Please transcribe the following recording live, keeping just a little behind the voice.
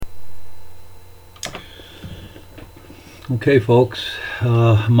Okay, folks.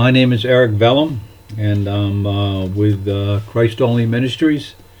 My name is Eric Vellum, and I'm with Christ Only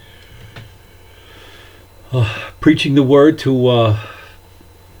Ministries, preaching the word to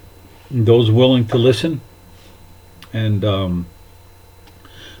those willing to listen, and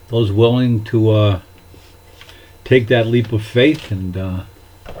those willing to take that leap of faith and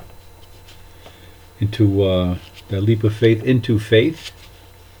into that leap of faith into faith,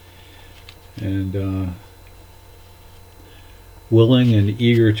 and willing and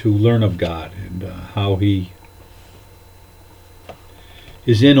eager to learn of God and how He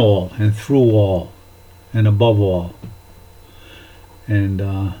is in all and through all and above all.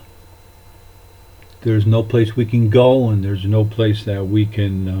 And there's no place we can go, and there's no place that we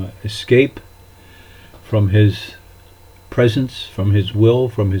can escape from His presence, from His will,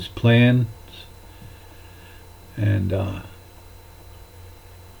 from His plans. And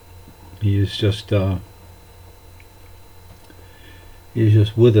He is just He's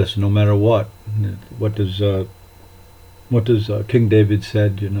just with us no matter what. What does King David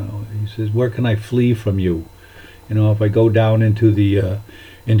said? He says, "Where can I flee from you? If I go down into the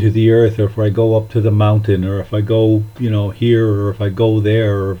earth, or if I go up to the mountain, or if I go here, or if I go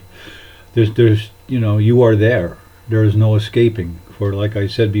there, or there's you are there. There is no escaping. For like I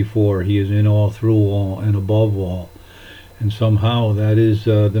said before, He is in all, through all, and above all, and somehow that is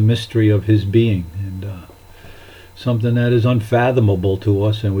the mystery of His being, and something that is unfathomable to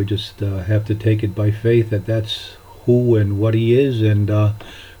us, and we just have to take it by faith that that's who and what He is, and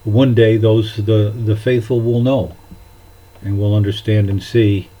one day the faithful will know and will understand and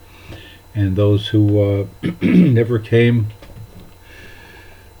see, and those who never came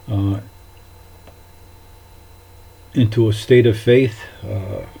into a state of faith,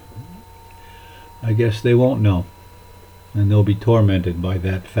 I guess they won't know, and they'll be tormented by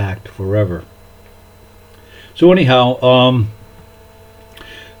that fact forever. So anyhow,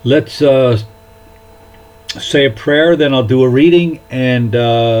 let's say a prayer, then I'll do a reading, and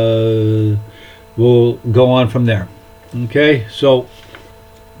we'll go on from there. Okay, so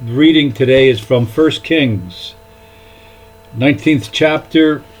the reading today is from 1 Kings, 19th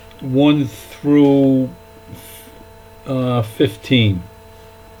chapter, 1 through 15.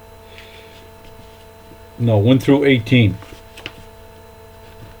 No, 1 through 18.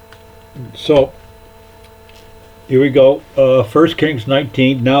 So here we go. 1 Kings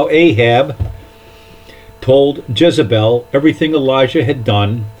 19. Now Ahab told Jezebel everything Elijah had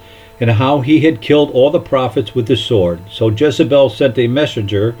done, and how he had killed all the prophets with the sword. So Jezebel sent a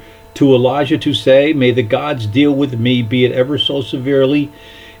messenger to Elijah to say, "May the gods deal with me, be it ever so severely,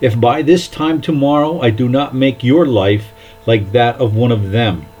 if by this time tomorrow I do not make your life like that of one of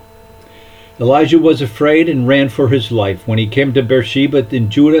them." Elijah was afraid and ran for his life. When he came to Beersheba in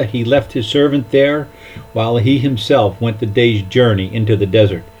Judah, he left his servant there, while he himself went the day's journey into the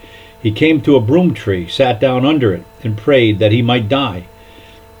desert. He came to a broom tree, sat down under it, and prayed that he might die.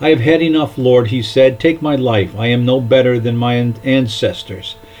 "I have had enough, Lord," he said. "Take my life. I am no better than my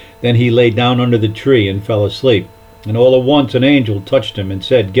ancestors." Then he lay down under the tree and fell asleep. And all at once an angel touched him and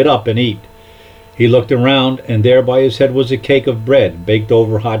said, "Get up and eat." He looked around, and there by his head was a cake of bread baked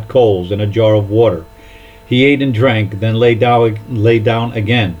over hot coals and a jar of water. He ate and drank, then lay down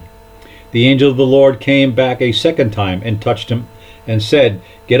again. The angel of the Lord came back a second time and touched him and said,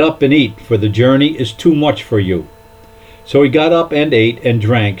 "Get up and eat, for the journey is too much for you." So he got up and ate and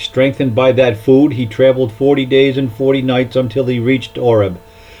drank. Strengthened by that food, he traveled 40 days and 40 nights until he reached Horeb,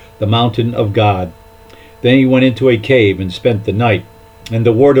 the mountain of God. Then he went into a cave and spent the night. And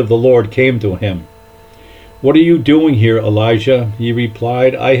the word of the Lord came to him. "What are you doing here, Elijah?" He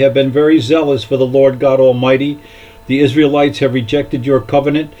replied, "I have been very zealous for the Lord God Almighty. The Israelites have rejected your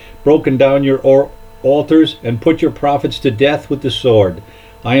covenant, broken down your altars, and put your prophets to death with the sword.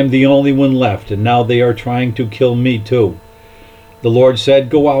 I am the only one left, and now they are trying to kill me too." The Lord said,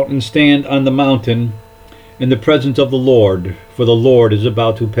 "Go out and stand on the mountain in the presence of the Lord, for the Lord is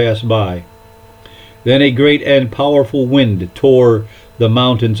about to pass by." Then a great and powerful wind tore the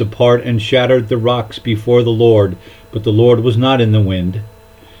mountains apart and shattered the rocks before the Lord, but the Lord was not in the wind.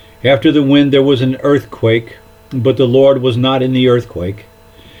 After the wind there was an earthquake, but the Lord was not in the earthquake.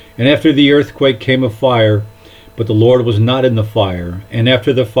 And after the earthquake came a fire, but the Lord was not in the fire. And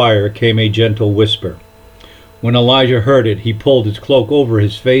after the fire came a gentle whisper. When Elijah heard it, he pulled his cloak over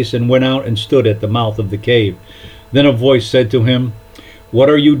his face and went out and stood at the mouth of the cave. Then a voice said to him, "What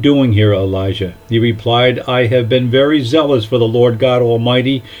are you doing here, Elijah?" He replied, "I have been very zealous for the Lord God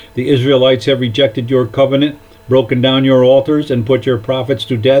Almighty. The Israelites have rejected your covenant, broken down your altars, and put your prophets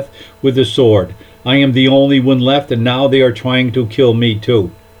to death with the sword. I am the only one left, and now they are trying to kill me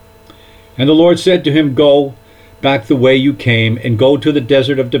too." And the Lord said to him, "Go, back the way you came, and go to the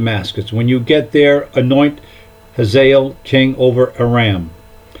desert of Damascus. When you get there, anoint Hazael king over Aram.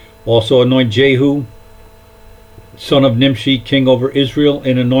 Also anoint Jehu son of Nimshi king over Israel,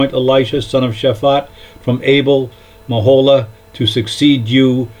 and anoint Elisha son of Shaphat from Abel Mahola to succeed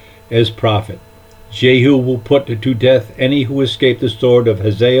you as prophet. Jehu will put to death any who escape the sword of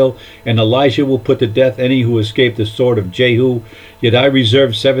Hazael, and Elisha will put to death any who escape the sword of Jehu. Yet I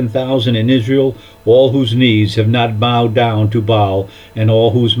reserve 7,000 in Israel, all whose knees have not bowed down to Baal, and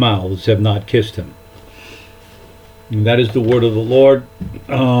all whose mouths have not kissed him. And that is the word of the Lord.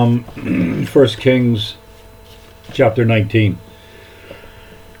 1 Kings chapter 19.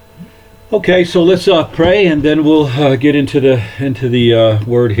 Okay, so let's pray, and then we'll get into the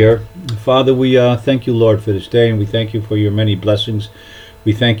word here. Father, we thank you, Lord, for this day, and we thank you for your many blessings.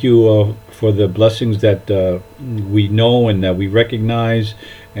 We thank you for the blessings that we know and that we recognize,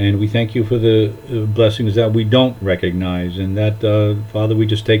 and we thank you for the blessings that we don't recognize, and that, Father, we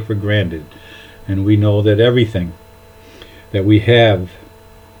just take for granted. And we know that everything that we have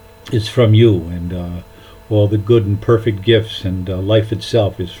is from you, and all the good and perfect gifts and life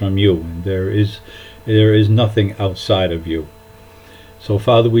itself is from you, and there is nothing outside of you. So,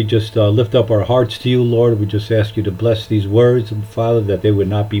 Father, we just lift up our hearts to you, Lord. We just ask you to bless these words, and Father, that they would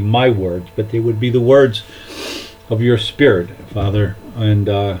not be my words, but they would be the words of your Spirit, Father. And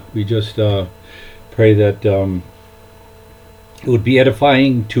we just pray that it would be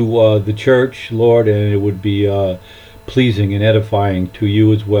edifying to the church, Lord, and it would be pleasing and edifying to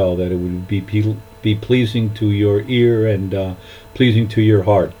you as well, that it would be pleasing to your ear and pleasing to your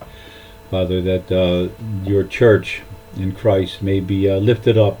heart, Father, that your church in Christ may be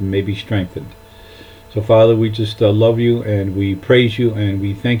lifted up and may be strengthened. So, Father, we just love you, and we praise you, and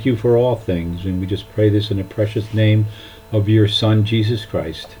we thank you for all things, and we just pray this in the precious name of your Son, Jesus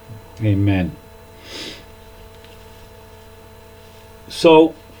Christ. Amen.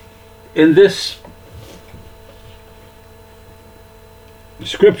 So, in this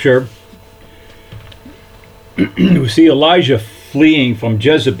scripture, we see Elijah fleeing from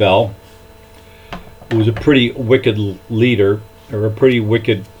Jezebel, who was a pretty wicked leader, or a pretty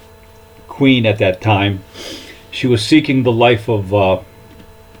wicked queen at that time. She was seeking the life of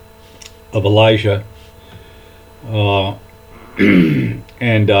Elijah,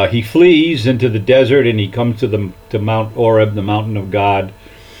 and he flees into the desert, and he comes to Mount Oreb, the mountain of God,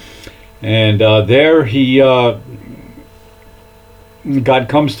 and there God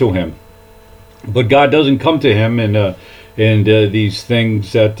comes to him. But God doesn't come to him in these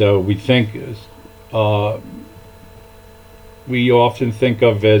things that we think we often think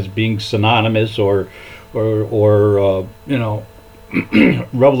of as being synonymous or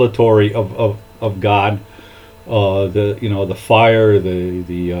revelatory of God. The fire,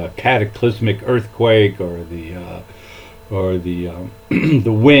 the cataclysmic earthquake, or the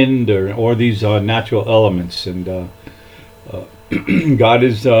the wind, or these natural elements, and God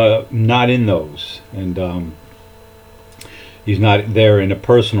is not in those, and he's not there in a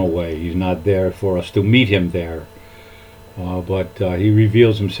personal way. He's not there for us to meet him there, but he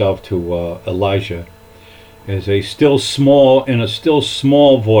reveals himself to Elijah as a still small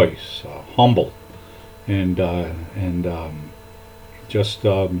voice, humble, and just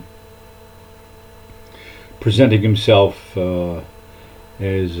presenting himself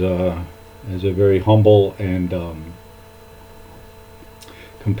as a very humble and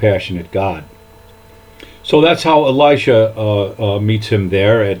compassionate God. So that's how Elisha meets him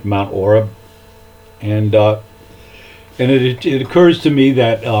there at Mount Oreb, and it occurs to me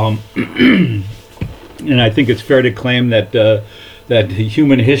that, and I think it's fair to claim that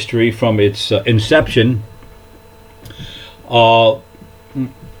human history, from its inception,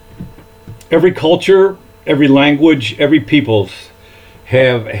 every culture, every language, every people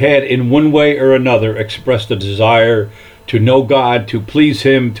have had, in one way or another, expressed a desire to know God, to please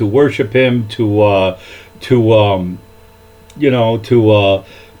him, to worship him, to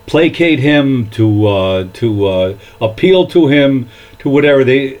placate him, to appeal to him, to whatever.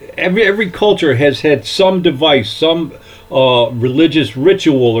 Every culture has had some device, some religious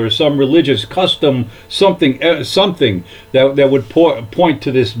ritual, or some religious custom, something that would point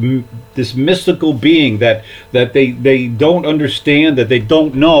to this mystical being that they don't understand, that they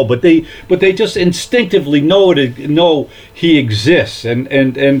don't know, but they just instinctively know he exists, and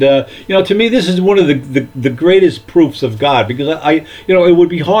to me, this is one of the greatest proofs of God, because it would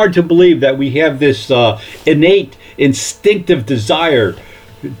be hard to believe that we have this innate instinctive desire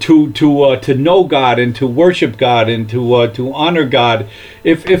to know God and to worship God and to honor God,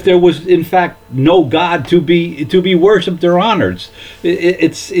 if there was in fact no God to be worshipped or honored.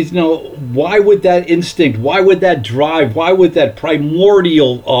 It's why would that instinct, why would that drive, why would that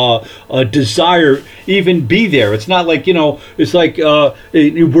primordial desire even be there? It's not like it's like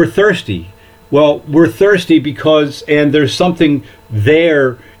we're thirsty. Well, we're thirsty because, and there's something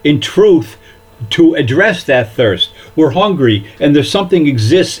there in truth to address that thirst. We're hungry, and there's something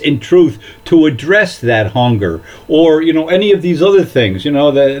exists in truth to address that hunger, or any of these other things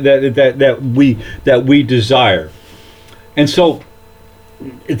that we desire. And so,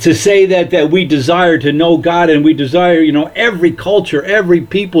 to say that we desire to know God, and we desire, every culture, every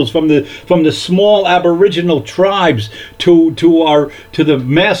peoples, from the small Aboriginal tribes to the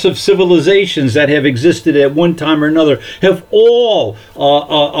massive civilizations that have existed at one time or another, have all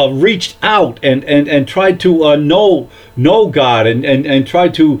reached out and tried to know God and try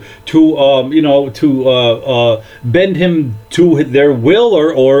to bend Him to their will,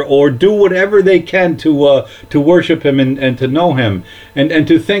 or do whatever they can to worship Him and to know Him, and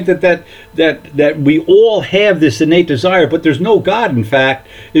to think that we all have this innate desire, but there's no God. In fact,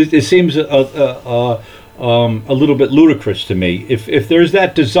 it seems a little bit ludicrous to me. If there's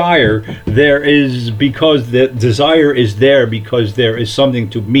that desire, there is, because the desire is there because there is something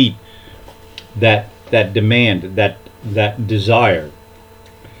to meet that demand, that desire,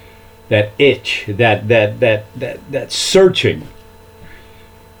 that itch, that searching.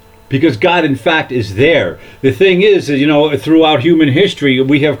 Because God, in fact, is there. The thing is, throughout human history,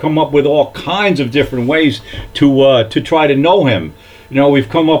 we have come up with all kinds of different ways to try to know Him. We've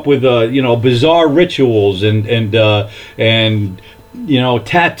come up with bizarre rituals and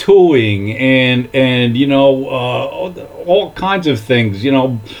tattooing and all kinds of things.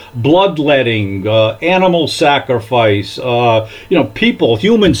 Bloodletting, animal sacrifice.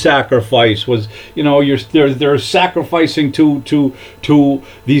 Human sacrifice was. They're sacrificing to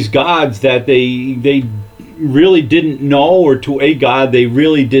these gods that they really didn't know, or to a God they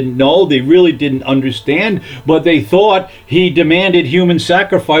really didn't know, they really didn't understand, but they thought He demanded human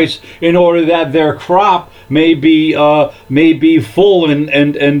sacrifice in order that their crop may be full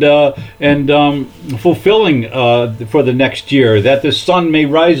and fulfilling for the next year, that the sun may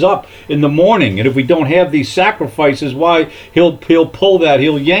rise up in the morning. And if we don't have these sacrifices, why he'll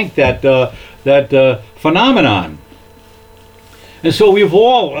yank that phenomenon. And so we have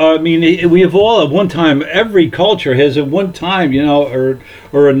all at one time, every culture has at one time, or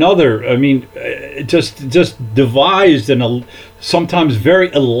another, just devised sometimes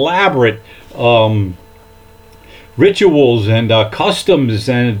very elaborate rituals and customs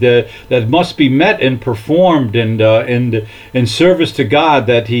and that must be met and performed and in service to God,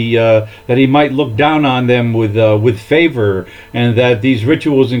 that He might look down on them with favor, and that these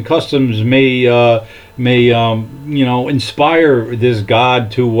rituals and customs may inspire this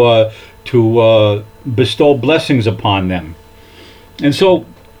God to bestow blessings upon them. And so,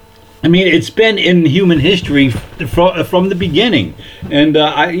 it's been in human history from the beginning, and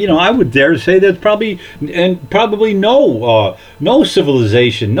I would dare say that probably no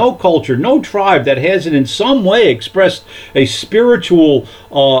civilization, no culture, no tribe that hasn't in some way expressed a spiritual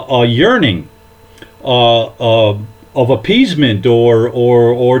yearning of appeasement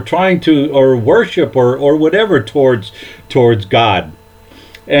or trying to, or worship or whatever towards God.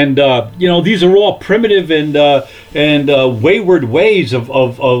 And these are all primitive and wayward ways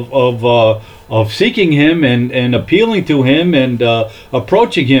of seeking Him and appealing to Him and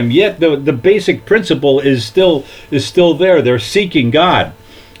approaching Him. Yet the basic principle is still there. They're seeking God,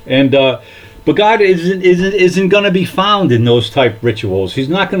 and but God isn't going to be found in those type rituals. He's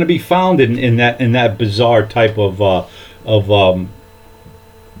not going to be found in that bizarre type of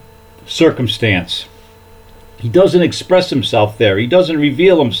circumstance. He doesn't express Himself there. He doesn't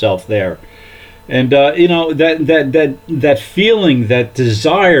reveal Himself there. And that feeling, that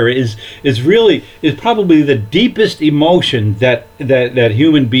desire is probably the deepest emotion that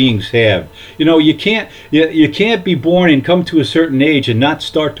human beings have. You can't be born and come to a certain age and not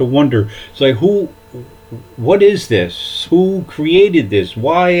start to wonder. It's like, what is this? Who created this?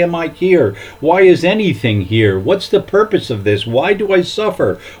 Why am I here? Why is anything here? What's the purpose of this? Why do I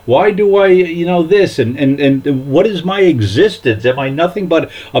suffer? Why do I, this? And what is my existence? Am I nothing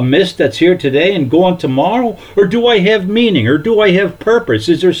but a mist that's here today and gone tomorrow? Or do I have meaning? Or do I have purpose?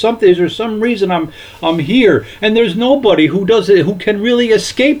 Is there something? Is there some reason I'm here? And there's nobody who does it, who can really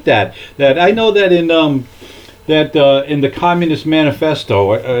escape that. That I know that in the Communist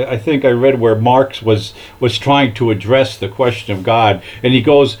Manifesto, I think I read where Marx was trying to address the question of God, and he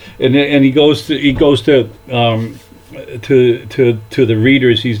goes to to the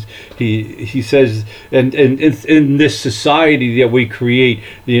readers. He says, and in this society that we create,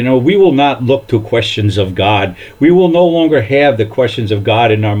 we will not look to questions of God. We will no longer have the questions of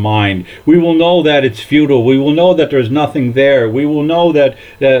God in our mind. We will know that it's futile. We will know that there's nothing there. We will know that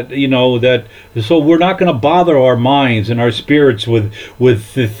so we're not going to bother our minds and our spirits with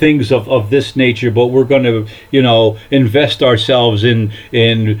the things of this nature, but we're going to invest ourselves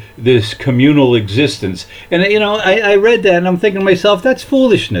in this communal existence. And I read that and I'm thinking to myself, that's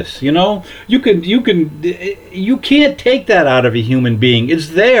foolishness. You can't take that out of a human being. It's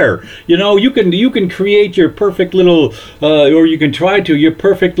there. You can create your perfect little or you can try to your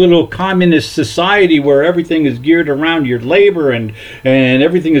perfect little communist society where everything is geared around your labor and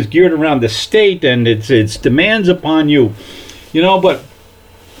everything is geared around the state and its demands upon you. But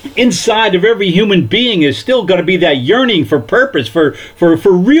inside of every human being is still going to be that yearning for purpose, for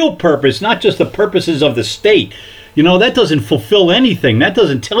real purpose, not just the purposes of the state. That doesn't fulfill anything. That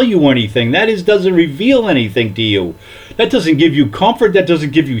doesn't tell you anything. That doesn't reveal anything to you. That doesn't give you comfort. That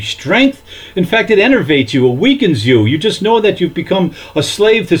doesn't give you strength. In fact, it enervates you. It weakens you. You just know that you've become a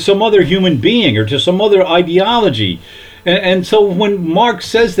slave to some other human being or to some other ideology. And so when Marx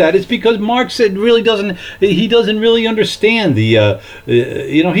says that, it's because Marx really doesn't really understand he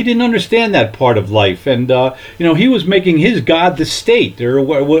didn't understand that part of life, and he was making his God the state or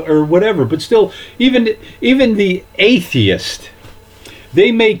whatever. But still, even the atheist,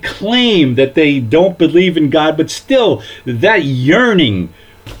 they may claim that they don't believe in God, but still that yearning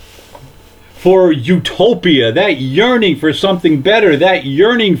for utopia, that yearning for something better, that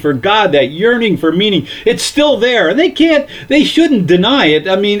yearning for God, that yearning for meaning, it's still there. And they shouldn't deny it.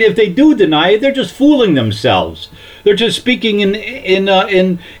 I mean, if they do deny it, they're just fooling themselves. They're just speaking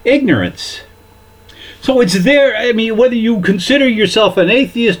in ignorance. So it's there. I mean, whether you consider yourself an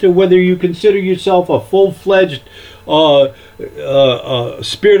atheist or whether you consider yourself a full-fledged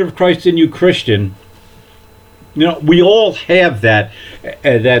Spirit of Christ in you Christian, we all have that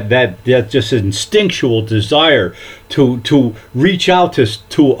just instinctual desire to reach out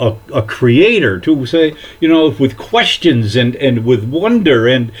to a creator, to say, with questions and with wonder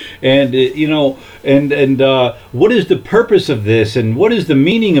and what is the purpose of this, and what is the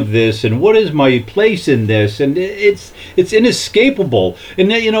meaning of this, and what is my place in this, and it's inescapable. And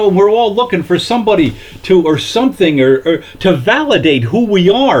we're all looking for somebody or something or to validate who we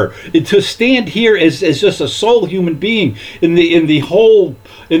are, to stand here as just a sole human being in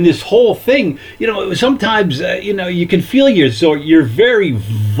this whole thing. Sometimes you can feel your very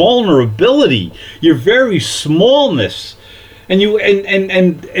vulnerability, your very smallness. And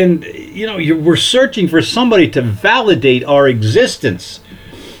we're searching for somebody to validate our existence.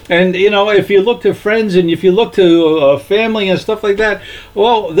 And, if you look to friends and if you look to family and stuff like that,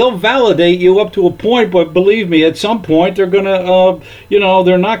 well, they'll validate you up to a point, but believe me, at some point they're going to,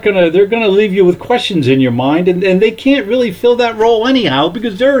 they're going to leave you with questions in your mind, and they can't really fill that role anyhow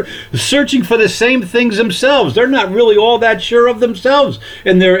because they're searching for the same things themselves. They're not really all that sure of themselves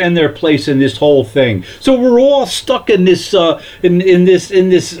and their place in this whole thing. So we're all stuck in this, in this,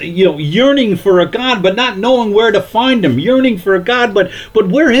 yearning for a God, but not knowing where to find him, yearning for a God, but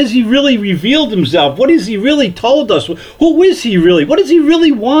where has he really revealed himself? What has he really told us? Who is he really? What does he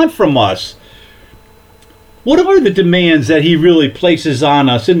really want from us? What are the demands that he really places on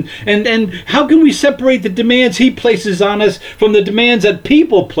us? And how can we separate the demands he places on us from the demands that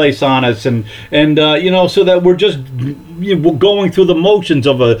people place on us? And so that we're just we're going through the motions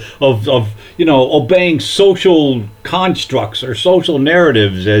of obeying social constructs or social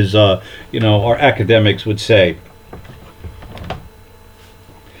narratives, as our academics would say.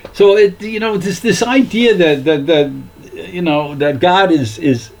 So this idea that God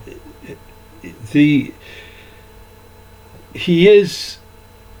is he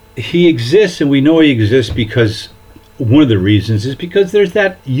exists, and we know he exists because one of the reasons is because there's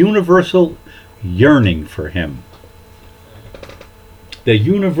that universal yearning for him. The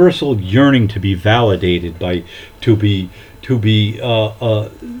universal yearning to be validated to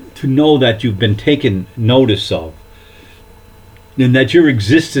know that you've been taken notice of, and that your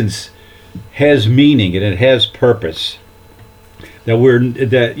existence has meaning and it has purpose.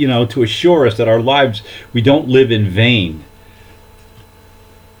 To assure us that our lives, we don't live in vain.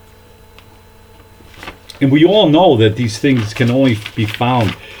 And we all know that these things can only be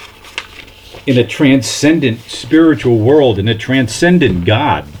found in a transcendent spiritual world, in a transcendent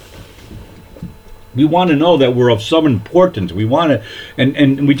God. We want to know that we're of some importance. We want to,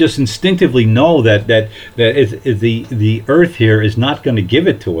 and we just instinctively know that the earth here is not going to give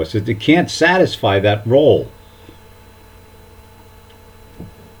it to us. It can't satisfy that role.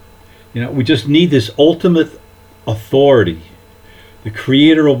 We just need this ultimate authority, the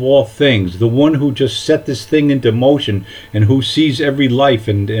creator of all things, the one who just set this thing into motion and who sees every life,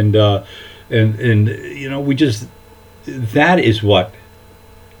 and we just, that is what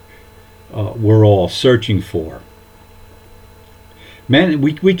we're all searching for. Man,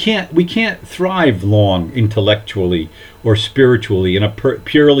 we can't thrive long intellectually or spiritually in a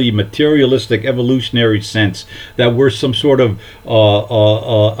purely materialistic evolutionary sense, that we're some sort of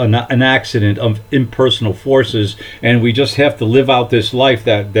an accident of impersonal forces, and we just have to live out this life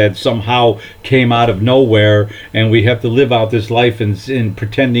that somehow came out of nowhere, and we have to live out this life in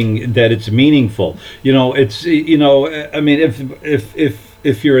pretending that it's meaningful. It's I mean,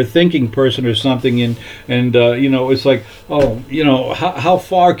 if you're a thinking person or something, and it's like, how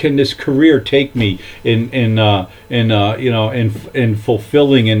far can this career take me in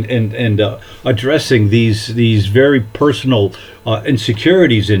fulfilling and addressing these very personal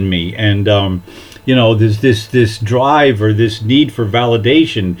insecurities in me, and there's this drive or this need for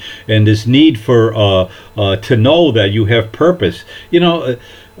validation, and this need for to know that you have purpose.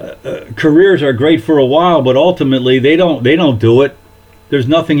 Careers are great for a while, but ultimately they don't do it. There's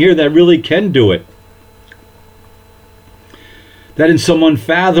nothing here that really can do it. That in some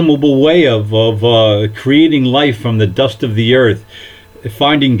unfathomable way of creating life from the dust of the earth,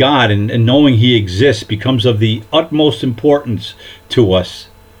 finding God and knowing He exists becomes of the utmost importance to us.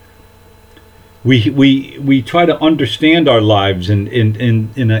 We try to understand our lives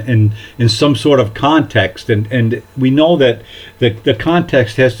in some sort of context, and we know that the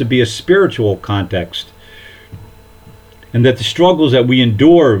context has to be a spiritual context. And that the struggles that we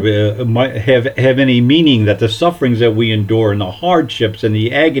endure might have any meaning, that the sufferings that we endure and the hardships and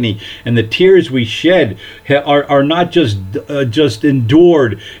the agony and the tears we shed are not just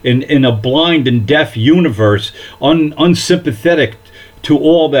endured in a blind and deaf universe, unsympathetic to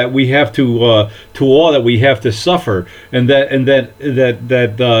all that we have to suffer, and that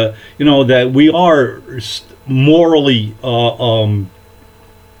we are morally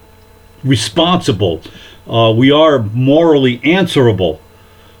responsible. We are morally answerable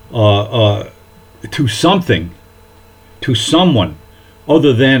to something, to someone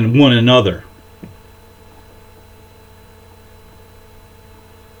other than one another.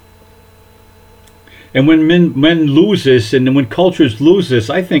 And when men lose this, and when cultures lose this,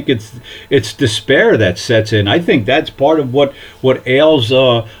 I think it's despair that sets in. I think that's part of what ails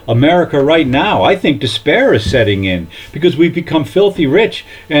America right now. I think despair is setting in because we've become filthy rich,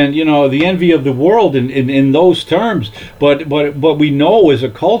 and the envy of the world in those terms. But we know as a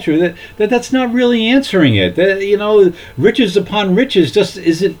culture that's not really answering it. That, riches upon riches just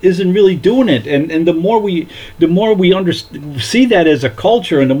isn't really doing it. And the more we see that as a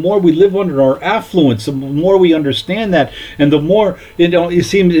culture, and the more we live under our affluence, the more we understand that, and the more it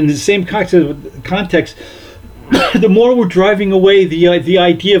seems in the same context, the more we're driving away the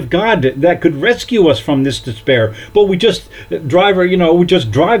idea of God that could rescue us from this despair. But we just drive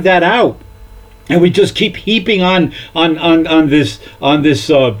that out, and we just keep heaping on this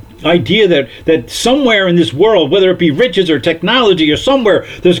idea that somewhere in this world, whether it be riches or technology or somewhere,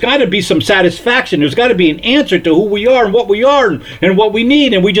 there's got to be some satisfaction. There's got to be an answer to who we are and what we are and what we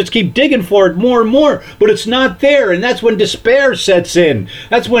need, and we just keep digging for it more and more, but it's not there. And that's when despair sets in.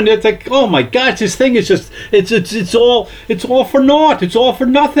 That's when it's like, oh my gosh, this thing is just it's all for naught. It's all for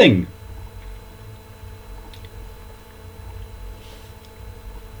nothing.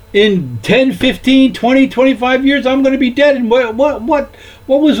 In 10, 15, 20, 25 years, I'm going to be dead. And what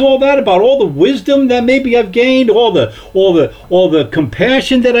was all that about? All the wisdom that maybe I've gained, all the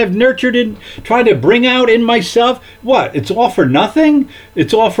compassion that I've nurtured and tried to bring out in myself. What? It's all for nothing?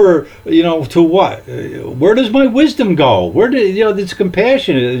 It's all for, to what? Where does my wisdom go? Where this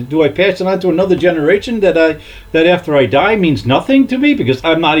compassion? Do I pass it on to another generation that after I die means nothing to me because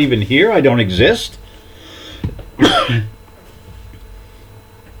I'm not even here? I don't exist?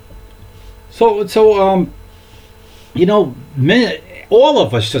 So, men, all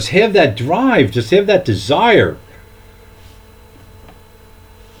of us just have that drive, just have that desire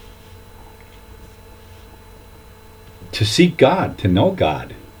to seek God, to know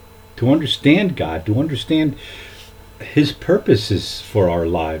God, to understand God, to understand His purposes for our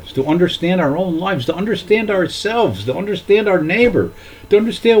lives, to understand our own lives, to understand ourselves, to understand our neighbor, to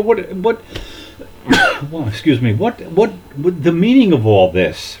understand what the meaning of all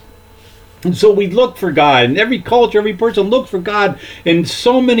this. And so we look for God, and every culture, every person looks for God in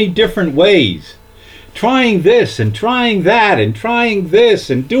so many different ways. Trying this and trying that and trying this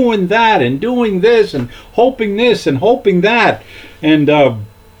and doing that and doing this and hoping this and hoping that. And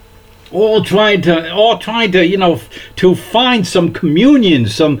all trying to to find some communion,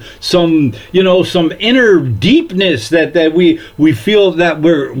 some inner deepness that we feel that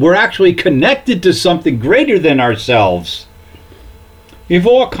we're actually connected to something greater than ourselves. We have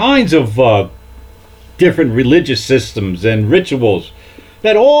all kinds of different religious systems and rituals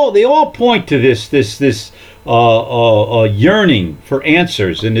that they all point to this yearning for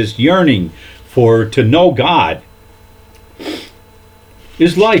answers and this yearning to know God.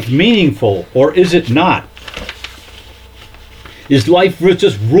 Is life meaningful or is it not? Is life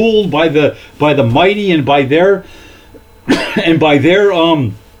just ruled by the mighty and by their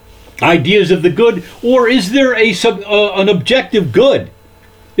ideas of the good, or is there an objective good?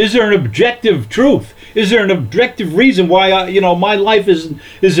 Is there an objective truth? Is there an objective reason why my life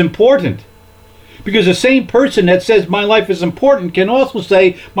is important? Because the same person that says my life is important can also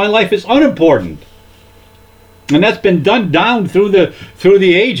say my life is unimportant. And that's been done down through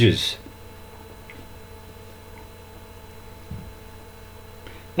the ages.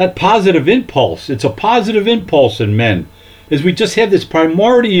 That positive impulse, it's a positive impulse in men, is we just have this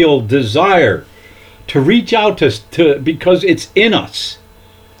primordial desire to reach out to because it's in us.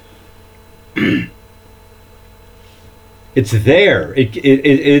 It's there.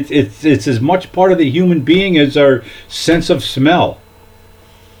 It's as much part of the human being as our sense of smell.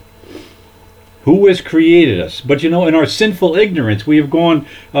 Who has created us? But in our sinful ignorance, we have gone,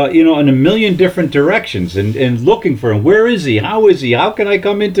 in a million different directions and looking for him. Where is he? How is he? How can I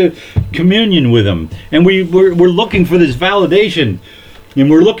come into communion with him? And we're looking for this validation, and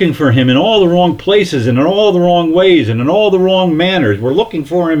we're looking for him in all the wrong places and in all the wrong ways and in all the wrong manners. We're looking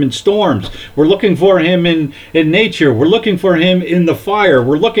for him in storms. We're looking for him in nature. We're looking for him in the fire.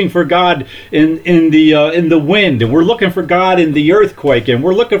 We're looking for God in the wind, and we're looking for God in the earthquake, and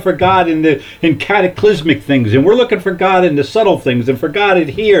we're looking for God in cataclysmic things, and we're looking for God in the subtle things, and for God in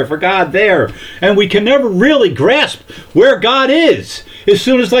here, for God there, and we can never really grasp where God is. As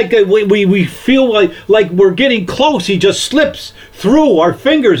soon as we feel like we're getting close, he just slips through our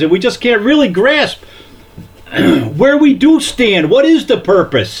fingers, and we just can't really grasp where we do stand. What is the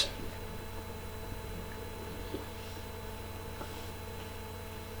purpose?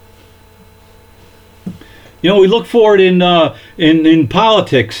 We look for it in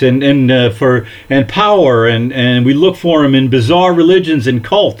politics and power, and we look for them in bizarre religions and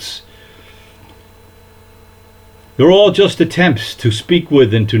cults. They're all just attempts to speak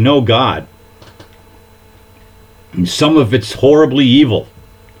with and to know God. And some of it's horribly evil.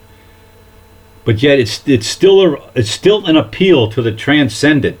 But yet it's still an appeal to the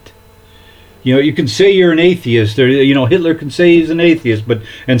transcendent. You can say you're an atheist, or Hitler can say he's an atheist,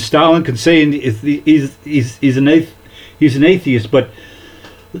 and Stalin can say he's an atheist, but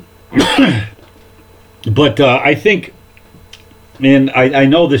I think, and I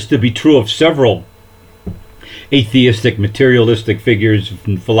know this to be true of several atheistic, materialistic figures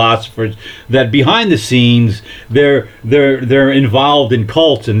and philosophers, that behind the scenes they're involved in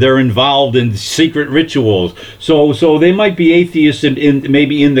cults and they're involved in secret rituals. So they might be atheists in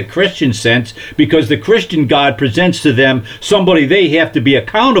maybe in the Christian sense, because the Christian God presents to them somebody they have to be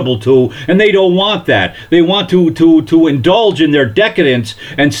accountable to, and they don't want that. They want to indulge in their decadence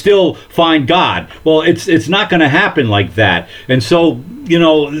and still find God. Well, it's not going to happen like that. And so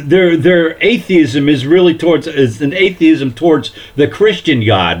their atheism is really is an atheism towards the Christian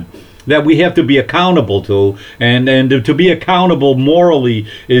God that we have to be accountable to, and to be accountable morally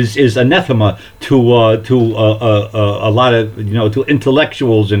is anathema to a lot of to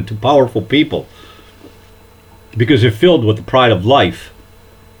intellectuals and to powerful people, because they're filled with the pride of life.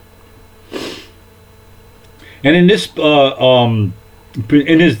 And in this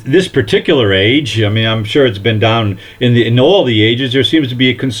this particular age, I mean, I'm sure it's been down in all the ages, there seems to be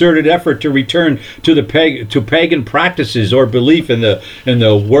a concerted effort to return to pagan practices or belief in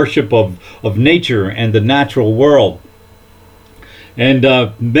the worship of nature and the natural world. And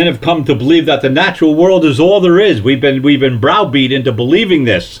men have come to believe that the natural world is all there is. We've been browbeat into believing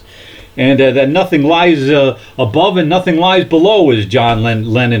this, and that nothing lies above and nothing lies below, as John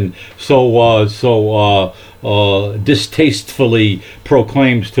Lennon so distastefully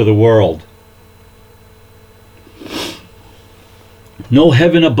proclaims to the world. No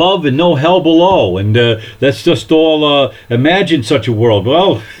heaven above and no hell below, and that's just all. Imagine such a world.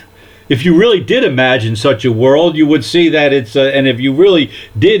 Well, if you really did imagine such a world, you would see that it's and if you really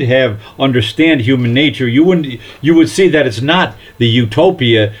did understand human nature, you would see that it's not the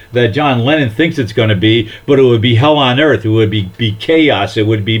utopia that John Lennon thinks it's going to be, but it would be hell on earth. It would be chaos. It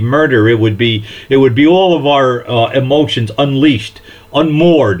would be murder. It would be all of our emotions unleashed,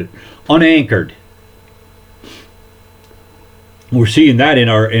 unmoored, unanchored. we're seeing that in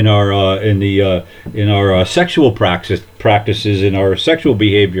our sexual practices, in our sexual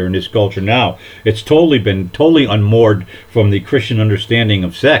behavior in this culture now. It's been totally unmoored from the Christian understanding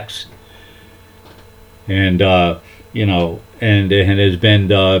of sex, and and it has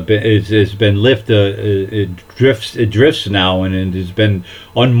been it's been it drifts now, and it has been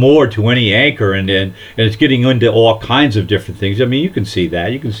unmoored to any anchor, and it's getting into all kinds of different things. I mean, you can see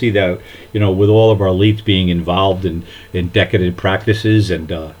that with all of our elites being involved in decadent practices, and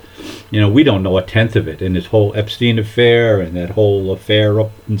we don't know a tenth of it. And this whole Epstein affair and that whole affair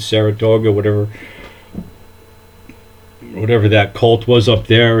up in Saratoga, whatever that cult was up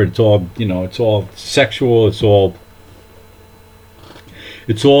there, it's all sexual.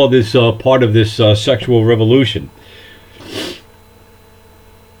 It's all this part of this sexual revolution.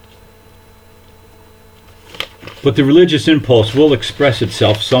 But the religious impulse will express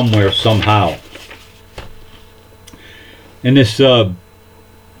itself somewhere, somehow. And this,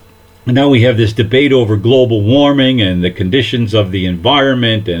 now we have this debate over global warming and the conditions of the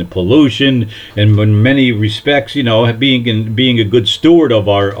environment and pollution, and in many respects, being a good steward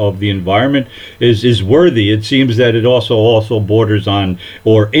of the environment is worthy. It seems that it also borders on,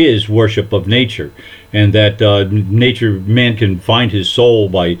 or is, worship of nature, and that man can find his soul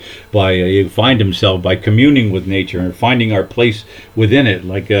find himself by communing with nature and finding our place within it,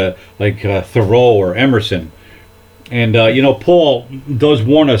 like Thoreau or Emerson. And Paul does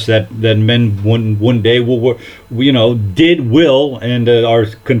warn us that men one day will and are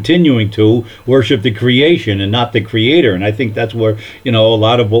continuing to worship the creation and not the Creator. And I think that's where a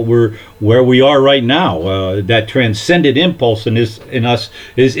lot of where we are right now. That transcendent impulse in us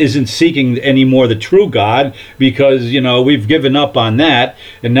isn't seeking anymore the true God, because we've given up on that,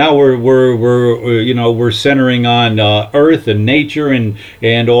 and now we're centering on earth and nature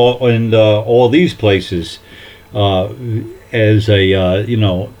and all these places. As a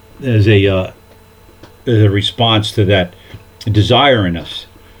response to that desire in us,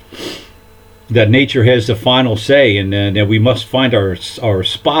 that nature has the final say, and that we must find our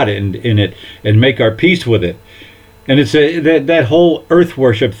spot in it and make our peace with it. And it's that whole earth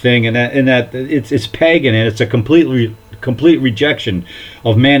worship thing, and that it's pagan, and it's a complete rejection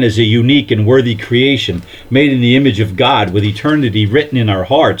of man as a unique and worthy creation made in the image of God, with eternity written in our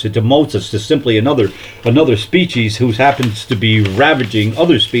hearts. It demotes us to simply another species who happens to be ravaging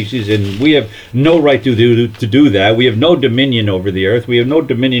other species, and we have no right to do that. We have no dominion over the earth. We have no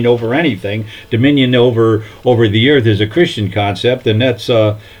dominion over anything. Dominion over the earth is a Christian concept, and that's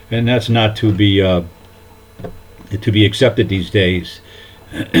not to be accepted these days.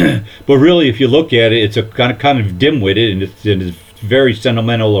 But really, if you look at it, it's a kind of dim-witted, and it's a very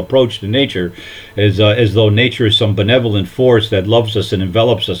sentimental approach to nature, as though nature is some benevolent force that loves us and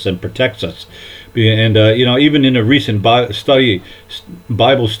envelops us and protects us. And even in a recent Bible study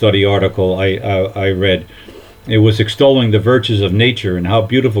article I read, it was extolling the virtues of nature and how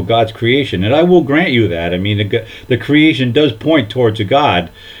beautiful God's creation. And I will grant you that. I mean, the creation does point towards a God,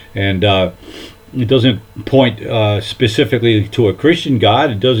 and it doesn't point specifically to a Christian God.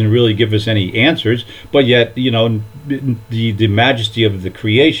 It doesn't really give us any answers, but yet, the majesty of the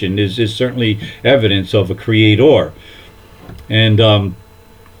creation is certainly evidence of a creator. And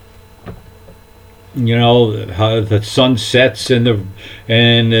how the sun sets, and the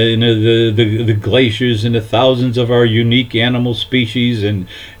glaciers, and the thousands of our unique animal species, and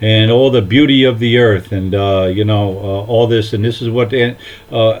all the beauty of the earth, and all this, and this is what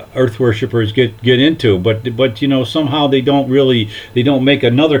earth worshippers get into, but somehow they don't make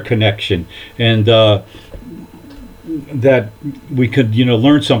another connection, and that we could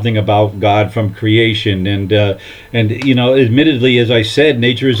learn something about God from creation, and admittedly, as I said,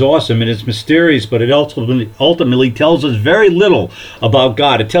 nature is awesome and it's mysterious, but it ultimately tells us very little about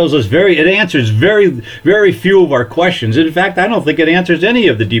God. It answers very, very few of our questions. In fact, I don't think it answers any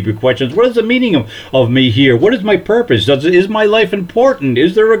of the deeper questions. What is the meaning of me here? What is my purpose? Is my life important?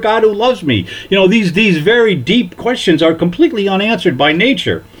 Is there a God who loves me? These very deep questions are completely unanswered by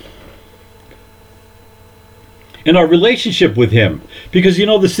nature. In our relationship with Him, because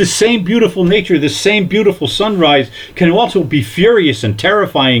this same beautiful nature, this same beautiful sunrise, can also be furious and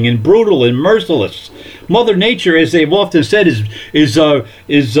terrifying and brutal and merciless. Mother Nature, as they've often said, is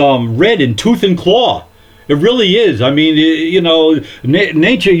red in tooth and claw. It really is. I mean,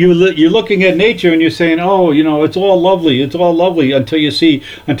 nature. You're looking at nature and you're saying, "Oh, it's all lovely. It's all lovely," until you see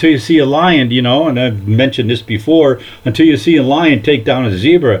a lion. And I've mentioned this before. Until you see a lion take down a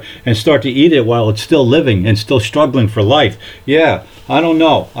zebra and start to eat it while it's still living and still struggling for life. Yeah, I don't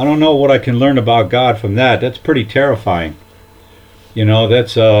know. I don't know what I can learn about God from that. That's pretty terrifying.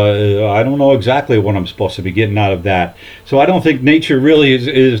 That's I don't know exactly what I'm supposed to be getting out of that. So I don't think nature really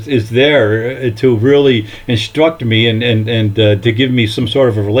is there to really instruct me and to give me some sort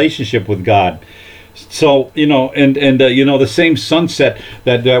of a relationship with God. So the same sunset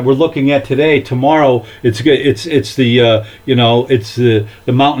that we're looking at today. Tomorrow, it's the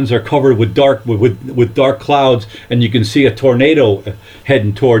the mountains are covered with dark clouds, and you can see a tornado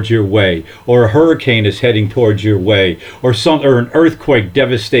heading towards your way, or a hurricane is heading towards your way, or an earthquake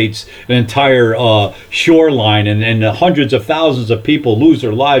devastates an entire shoreline, and hundreds of thousands of people lose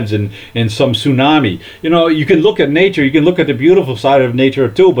their lives in some tsunami. You can look at nature, you can look at the beautiful side of nature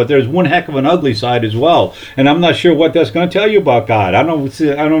too, but there's one heck of an ugly side as well, and I'm not sure what that's going to tell you about God. I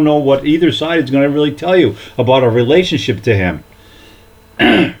don't know what either side is going to really tell you about our relationship to Him.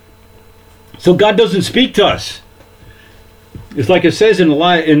 So God doesn't speak to us. It's like it says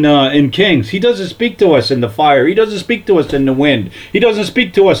in Kings. He doesn't speak to us in the fire. He doesn't speak to us in the wind. He doesn't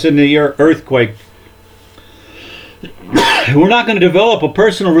speak to us in the earthquake. We're not going to develop a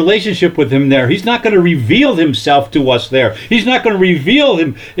personal relationship with Him there. He's not going to reveal Himself to us there. He's not going to reveal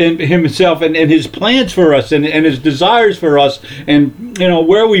Himself and His plans for us and His desires for us, and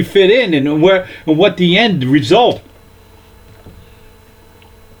where we fit in and what the end result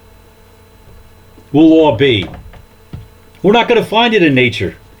will all be. We're not going to find it in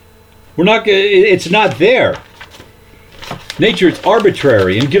nature. It's not there. Nature is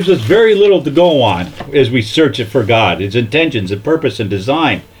arbitrary and gives us very little to go on as we search it for God, His intentions and purpose and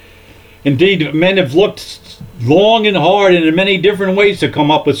design. Indeed, men have looked long and hard and in many different ways to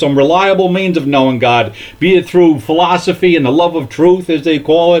come up with some reliable means of knowing God, be it through philosophy and the love of truth, as they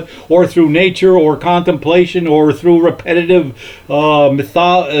call it, or through nature or contemplation, or through repetitive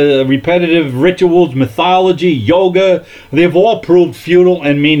rituals, mythology, yoga. They've all proved futile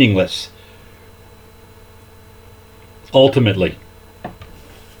and meaningless. Ultimately,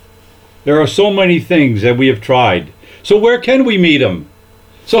 there are so many things that we have tried. So where can we meet Him?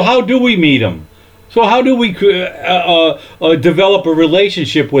 So how do we meet Him? So how do we develop a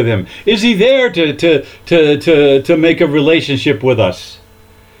relationship with Him? Is He there to make a relationship with us?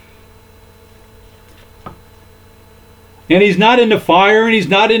 And He's not in the fire, and He's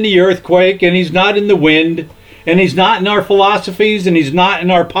not in the earthquake, and He's not in the wind. And He's not in our philosophies, and He's not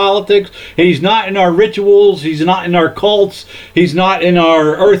in our politics, and He's not in our rituals, He's not in our cults, He's not in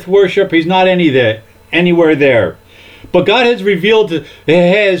our earth worship, He's not anywhere there. But God has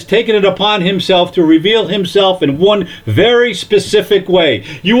taken it upon Himself to reveal Himself in one very specific way.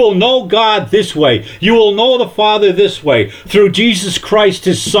 You will know God this way. You will know the Father this way, through Jesus Christ,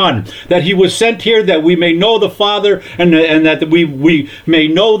 His Son, that He was sent here that we may know the Father, and that we may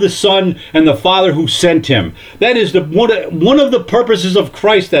know the Son and the Father who sent Him. That is one of the purposes of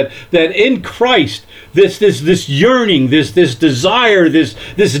Christ, that in Christ, this yearning, this desire,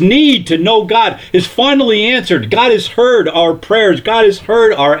 this need to know God is finally answered. God has heard our prayers. God has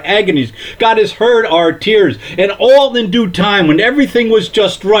heard our agonies. God has heard our tears. And all in due time, when everything was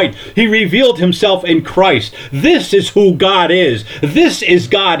just right, He revealed Himself in Christ. This is who God is. This is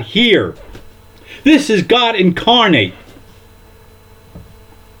God here. This is God incarnate.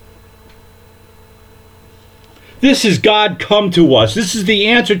 This is God come to us. This is the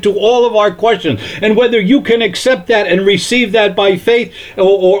answer to all of our questions. And whether you can accept that and receive that by faith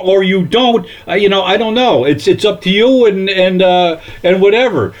or you don't, I don't know. It's up to you and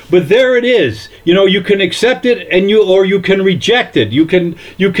whatever. But there it is. You can accept it or you can reject it. You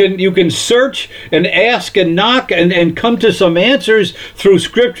can search and ask and knock and come to some answers through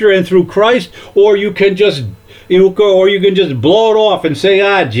Scripture and through Christ, or you can just blow it off and say,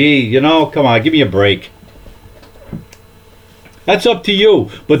 come on, give me a break. That's up to you.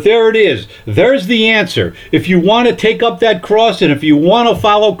 But there it is. There's the answer. If you want to take up that cross and if you want to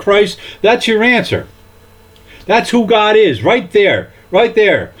follow Christ, that's your answer. That's who God is, right there. Right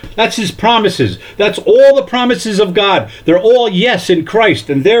there. That's His promises. That's all the promises of God. They're all yes in Christ.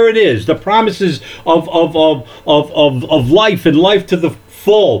 And there it is. The promises of life and life to the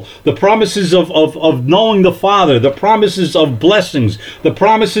full. The promises of knowing the Father. The promises of blessings. The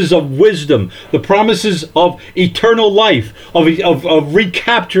promises of wisdom. The promises of eternal life. Of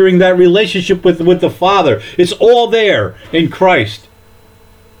recapturing that relationship with the Father. It's all there in Christ.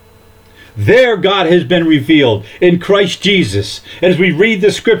 There God has been revealed in Christ Jesus. As we read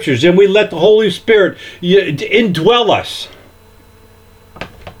the Scriptures and we let the Holy Spirit indwell us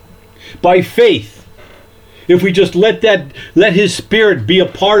by faith, if we just let His Spirit be a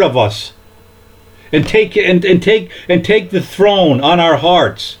part of us and take the throne on our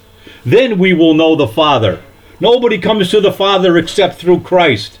hearts, then we will know the Father. Nobody comes to the Father except through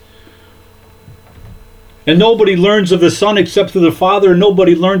Christ. And nobody learns of the Son except through the Father, and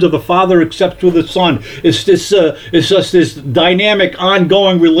nobody learns of the Father except through the Son. It's just this dynamic,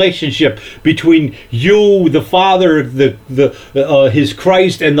 ongoing relationship between you, the Father, His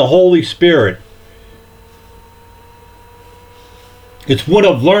Christ, and the Holy Spirit. It's one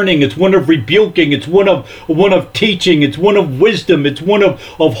of learning, it's one of rebuking, it's one of teaching, it's one of wisdom, it's one of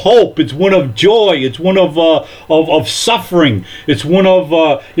hope, it's one of joy, it's one of suffering, it's one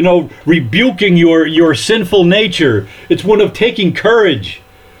of rebuking your sinful nature, it's one of taking courage.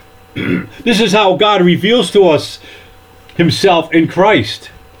 This is how God reveals to us Himself in Christ.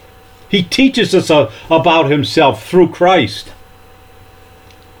 He teaches us about Himself through Christ.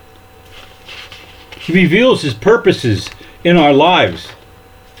 He reveals His purposes in our lives.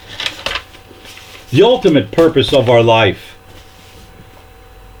 The ultimate purpose of our life.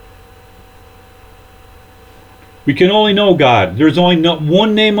 We can only know God. There's only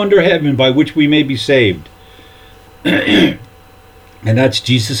one name under heaven by which we may be saved. And that's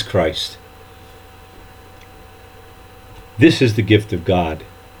Jesus Christ. This is the gift of God.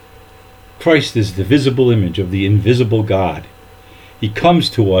 Christ is the visible image of the invisible God. He comes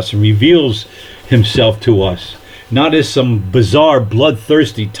to us and reveals Himself to us, not as some bizarre,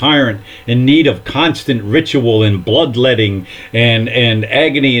 bloodthirsty tyrant in need of constant ritual and bloodletting and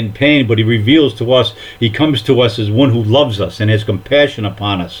agony and pain, but He reveals to us, He comes to us as one who loves us and has compassion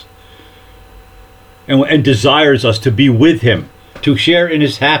upon us and desires us to be with Him, to share in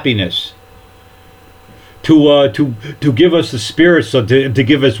His happiness, to give us the Spirit, so to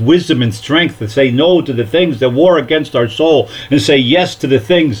give us wisdom and strength to say no to the things that war against our soul and say yes to the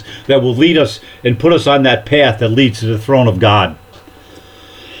things that will lead us and put us on that path that leads to the throne of God.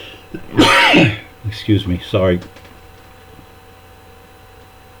 Excuse me, sorry.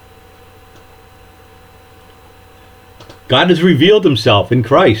 God has revealed Himself in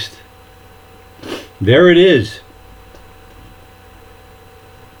Christ. There it is.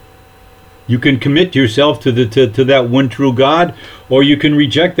 You can commit yourself to that one true God, or you can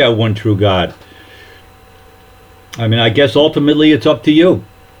reject that one true God. I mean, I guess ultimately it's up to you.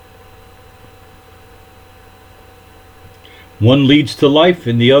 One leads to life,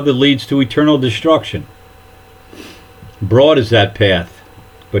 and the other leads to eternal destruction. Broad is that path,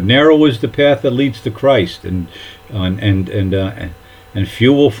 but narrow is the path that leads to Christ, and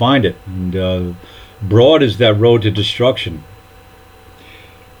few will find it. And broad is that road to destruction.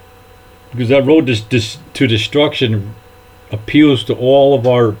 Because that road to destruction appeals to all of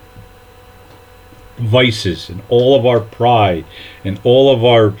our vices and all of our pride and all of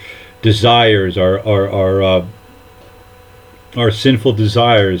our desires, our sinful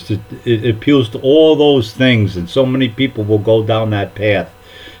desires. It appeals to all those things, and so many people will go down that path,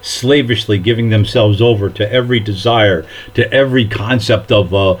 slavishly giving themselves over to every desire, to every concept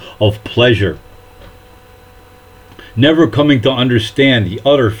of pleasure, never coming to understand the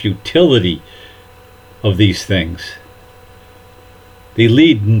utter futility of these things. They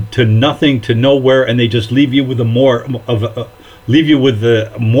lead to nothing, to nowhere, and they just leave you with more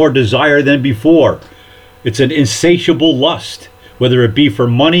desire than before. It's an insatiable lust, whether it be for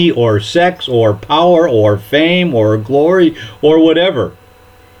money or sex or power or fame or glory or whatever.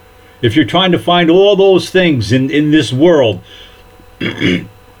 If you're trying to find all those things in this world,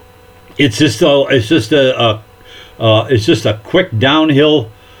 it's just a quick downhill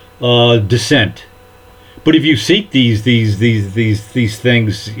descent. But if you seek these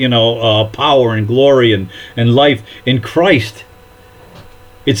things, power and glory and life in Christ,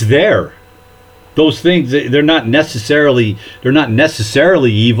 it's there. Those things, they're not necessarily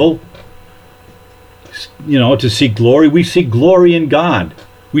evil. To seek glory, we seek glory in God.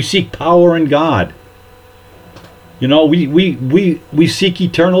 We seek power in God. We seek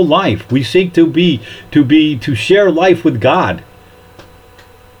eternal life. We seek to share life with God.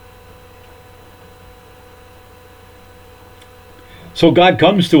 So God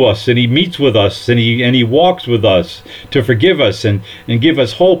comes to us and He meets with us and He walks with us to forgive us and give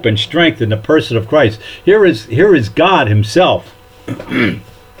us hope and strength in the person of Christ. Here is God Himself,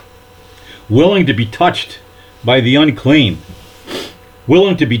 willing to be touched by the unclean,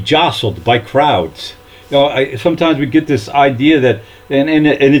 willing to be jostled by crowds. Sometimes we get this idea that, and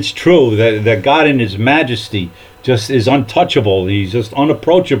it's true, that God in His majesty just is untouchable. He's just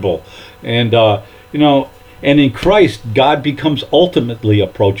unapproachable. And, and in Christ, God becomes ultimately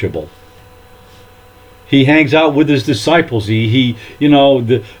approachable. He hangs out with his disciples. He you know,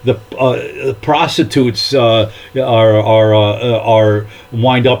 the prostitutes are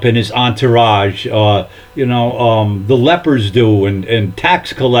wind up in his entourage. The lepers do, and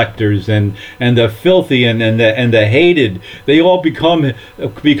tax collectors, and the filthy and the hated. They all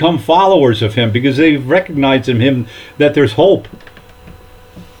become followers of him because they recognize in him that there's hope.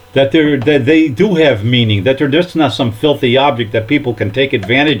 That they do have meaning. That they're just not some filthy object that people can take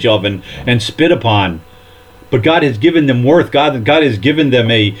advantage of and spit upon. But God has given them worth. God has given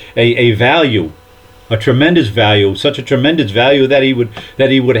them a value, a tremendous value, such a tremendous value that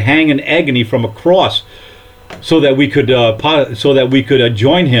he would hang in agony from a cross, so that we could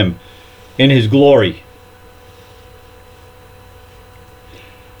join him in his glory.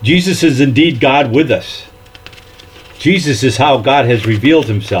 Jesus is indeed God with us. Jesus is how God has revealed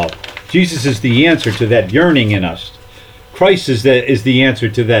himself. Jesus is the answer to that yearning in us. Christ is the answer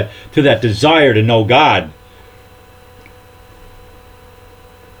to that desire to know God.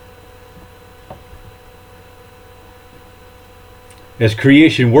 As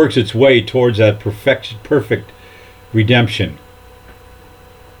creation works its way towards that perfect redemption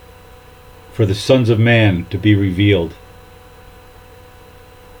for the sons of man to be revealed.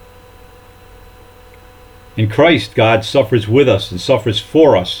 In Christ, God suffers with us and suffers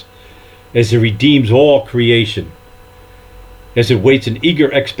for us as he redeems all creation, as it waits in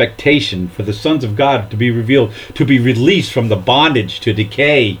eager expectation for the sons of God to be revealed, to be released from the bondage to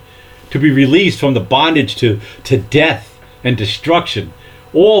decay, to be released from the bondage to death and destruction.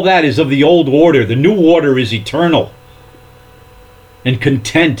 All that is of the old order. The new order is eternal and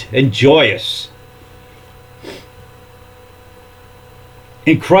content and joyous.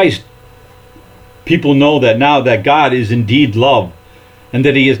 In Christ, people know that now that God is indeed love, and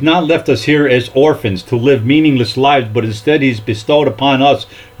that he has not left us here as orphans to live meaningless lives, but instead he's bestowed upon us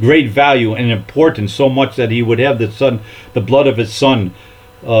great value and importance, so much that he would have the blood of his son,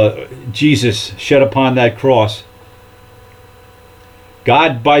 Jesus, shed upon that cross.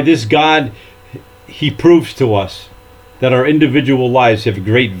 By this God, he proves to us that our individual lives have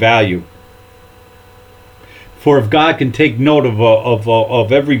great value. For if God can take note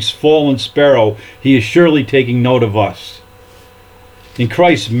of every fallen sparrow, he is surely taking note of us. In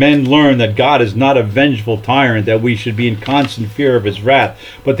Christ, men learn that God is not a vengeful tyrant, that we should be in constant fear of his wrath,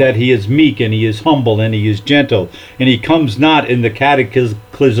 but that he is meek, and he is humble, and he is gentle, and he comes not in the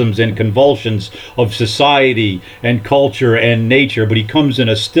cataclysms and convulsions of society and culture and nature, but he comes in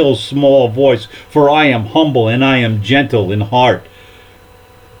a still small voice. For I am humble and I am gentle in heart.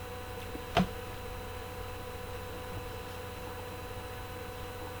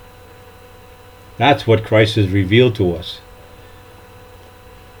 That's what Christ has revealed to us.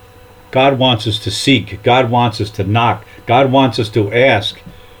 God wants us to seek. God wants us to knock. God wants us to ask.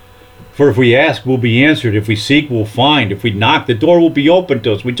 For if we ask, we'll be answered. If we seek, we'll find. If we knock, the door will be open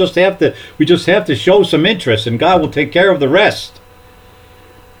to us. We just have to show some interest, and God will take care of the rest.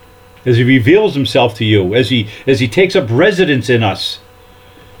 As he reveals himself to you, as he takes up residence in us.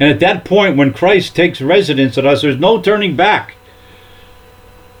 And at that point, when Christ takes residence in us, there's no turning back.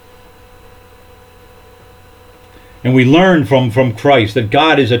 And we learn from Christ that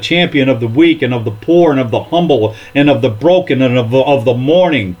God is a champion of the weak and of the poor and of the humble and of the broken and of the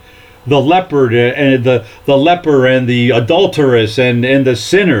mourning, the leper and the leper and the adulteress and the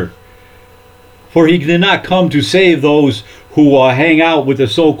sinner. For he did not come to save those who hang out with the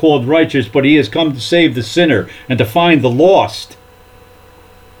so-called righteous, but he has come to save the sinner and to find the lost.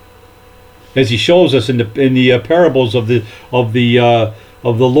 As he shows us in the parables of the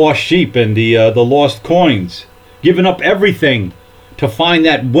lost sheep and the lost coins. Giving up everything to find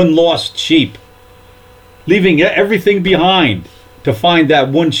that one lost sheep. Leaving everything behind to find that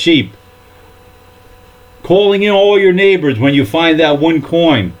one sheep. Calling in all your neighbors when you find that one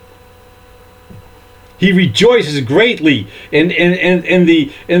coin. He rejoices greatly in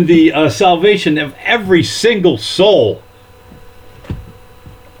the salvation of every single soul.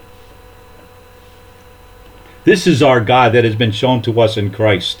 This is our God that has been shown to us in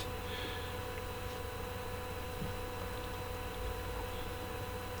Christ.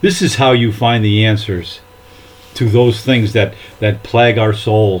 This is how you find the answers to those things that plague our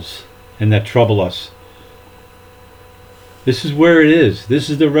souls and that trouble us. This is where it is. This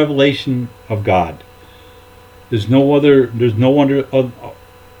is the revelation of God. There's no other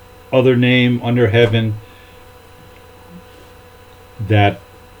name under heaven that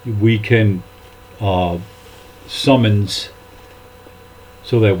we can summons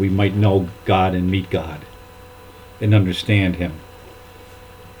so that we might know God and meet God and understand him.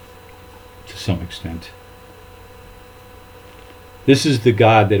 To some extent. This is the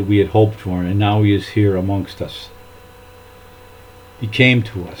God that we had hoped for, and now he is here amongst us. He came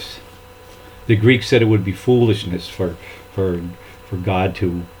to us. The Greeks said it would be foolishness for God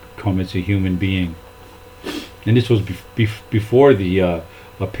to come as a human being. And this was before the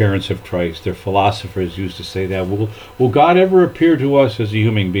appearance of Christ. Their philosophers used to say that. Will God ever appear to us as a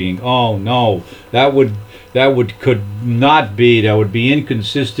human being? Oh no, could not be. That would be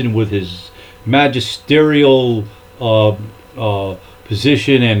inconsistent with his magisterial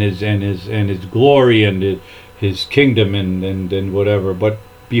position and his glory and his kingdom and whatever. But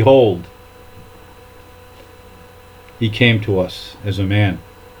behold, he came to us as a man.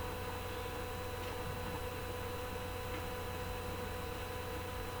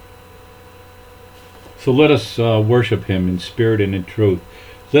 So let us worship him in spirit and in truth.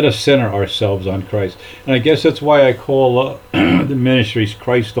 Let us center ourselves on Christ. And I guess that's why I call the ministries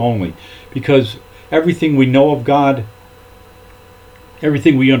Christ only. Because everything we know of God,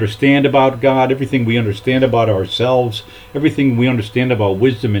 everything we understand about God, everything we understand about ourselves, everything we understand about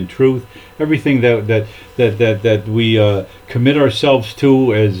wisdom and truth, everything that we commit ourselves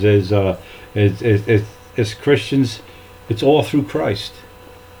to as Christians, it's all through Christ.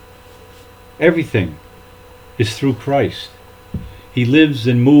 Everything is through Christ. He lives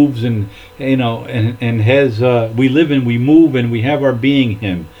and moves and has we live and we move and we have our being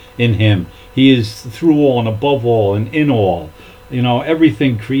in him. He is through all and above all and in all.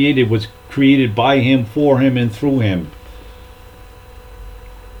 Everything created was created by him, for him, and through him.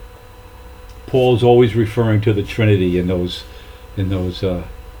 Paul is always referring to the Trinity in those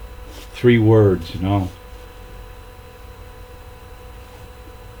three words,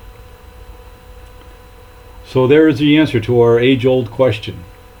 So there is the answer to our age-old question,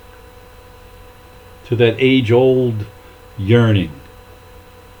 to that age-old yearning.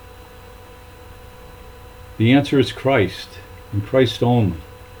 The answer is Christ, and Christ only.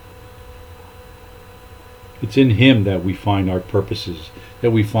 It's in him that we find our purposes,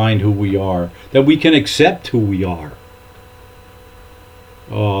 that we find who we are, that we can accept who we are.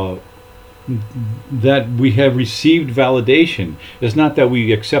 That we have received validation. It's not that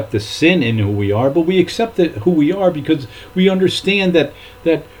we accept the sin in who we are, but we accept who we are because we understand that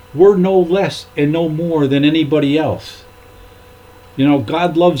we're no less and no more than anybody else.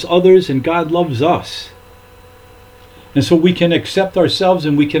 God loves others and God loves us. And so we can accept ourselves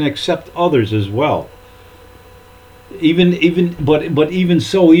and we can accept others as well. Even in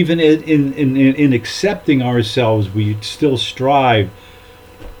accepting ourselves, we still strive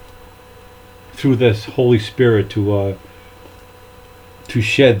through this Holy Spirit to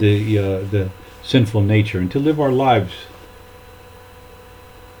shed the sinful nature and to live our lives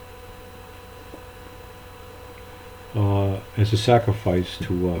as a sacrifice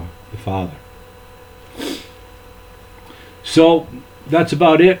to the Father. So that's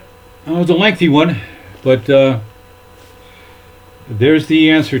about it. It was a lengthy one, but there's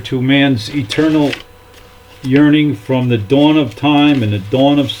the answer to man's eternal yearning from the dawn of time and the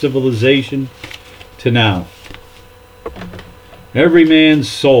dawn of civilization to now. Every man's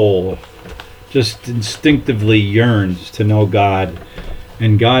soul just instinctively yearns to know God,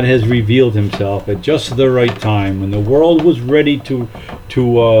 and God has revealed himself at just the right time when the world was ready to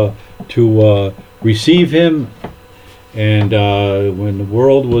receive him, and when the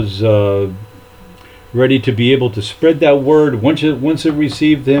world was ready to be able to spread that word. Once it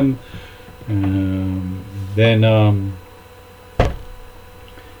received him, then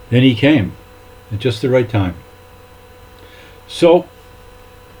he came at just the right time. So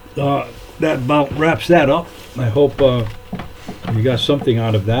that about wraps that up. I hope you got something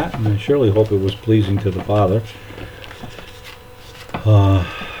out of that, and I surely hope it was pleasing to the Father.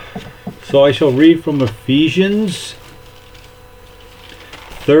 So I shall read from Ephesians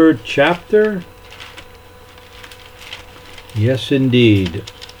 3rd chapter. Yes, indeed.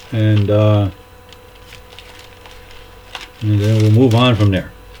 And then we'll move on from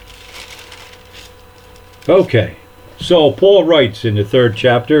there. Okay, so Paul writes in the 3rd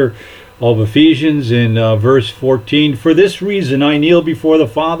chapter of Ephesians in verse 14, "For this reason I kneel before the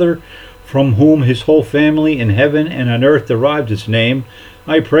Father, from whom his whole family in heaven and on earth derives its name.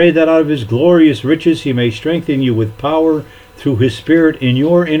 I pray that out of his glorious riches he may strengthen you with power through his Spirit in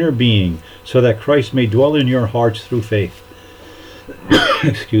your inner being, so that Christ may dwell in your hearts through faith."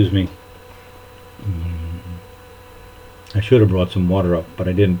 Excuse me. I should have brought some water up, but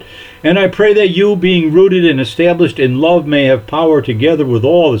I didn't. "And I pray that you, being rooted and established in love, may have power together with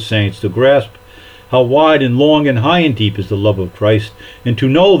all the saints to grasp how wide and long and high and deep is the love of Christ, and to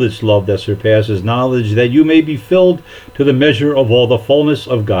know this love that surpasses knowledge, that you may be filled to the measure of all the fullness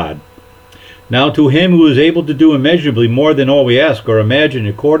of God. Now to him who is able to do immeasurably more than all we ask or imagine,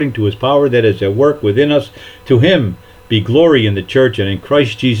 according to his power that is at work within us, to him be glory in the church and in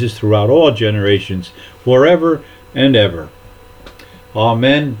Christ Jesus throughout all generations, forever and ever.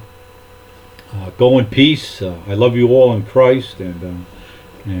 Amen. Go in peace. I love you all in Christ, and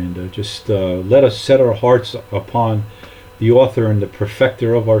just let us set our hearts upon the author and the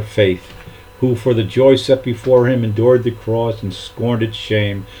perfecter of our faith, who for the joy set before him endured the cross and scorned its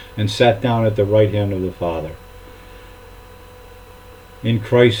shame, and sat down at the right hand of the Father. In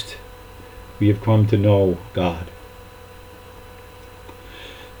Christ we have come to know God.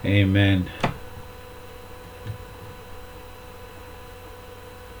 Amen.